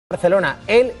Barcelona,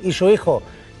 él y su hijo.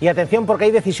 Y atención porque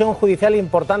hay decisión judicial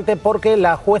importante porque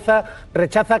la jueza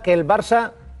rechaza que el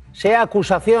Barça sea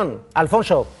acusación.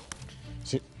 Alfonso.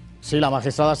 Sí, la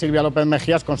magistrada Silvia López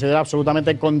Mejías considera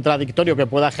absolutamente contradictorio que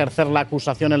pueda ejercer la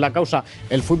acusación en la causa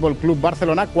el Fútbol Club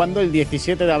Barcelona cuando el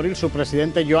 17 de abril su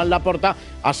presidente Joan Laporta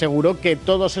aseguró que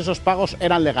todos esos pagos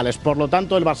eran legales. Por lo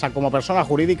tanto, el Barça como persona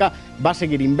jurídica va a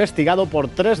seguir investigado por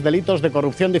 3 delitos de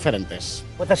corrupción diferentes.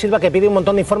 Jueza Silva que pide un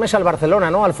montón de informes al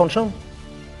Barcelona, ¿no, Alfonso?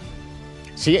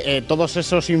 Sí, todos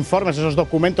esos informes, esos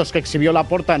documentos que exhibió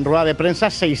Laporta en rueda de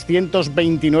prensa,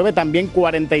 629, también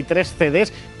 43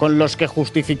 CDs con los que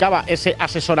justificaba ese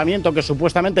asesoramiento que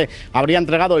supuestamente habría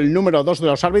entregado el número 2 de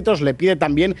los árbitros. Le pide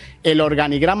también el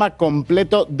organigrama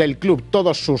completo del club,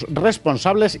 todos sus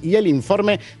responsables y el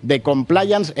informe de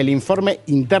compliance, el informe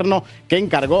interno que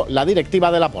encargó la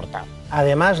directiva de Laporta.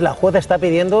 Además, la jueza está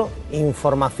pidiendo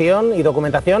información y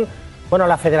documentación, bueno, a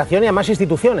la Federación y a más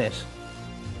instituciones.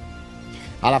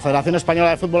 A la Federación Española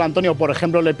de Fútbol, Antonio, por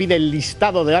ejemplo, le pide el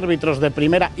listado de árbitros de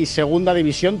primera y segunda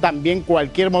división, también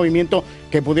cualquier movimiento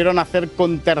que pudieron hacer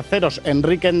con terceros,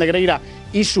 Enrique Negreira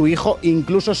y su hijo,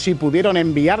 incluso si pudieron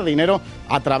enviar dinero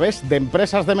a través de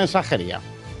empresas de mensajería.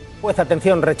 Pues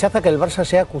atención, rechaza que el Barça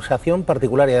sea acusación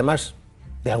particular y además,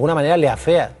 de alguna manera, le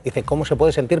afea. Dice, ¿cómo se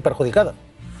puede sentir perjudicado?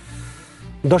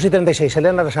 2:36,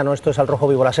 Elena Resano, esto es Al Rojo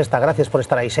Vivo, La Sexta. Gracias por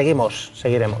estar ahí. Seguiremos.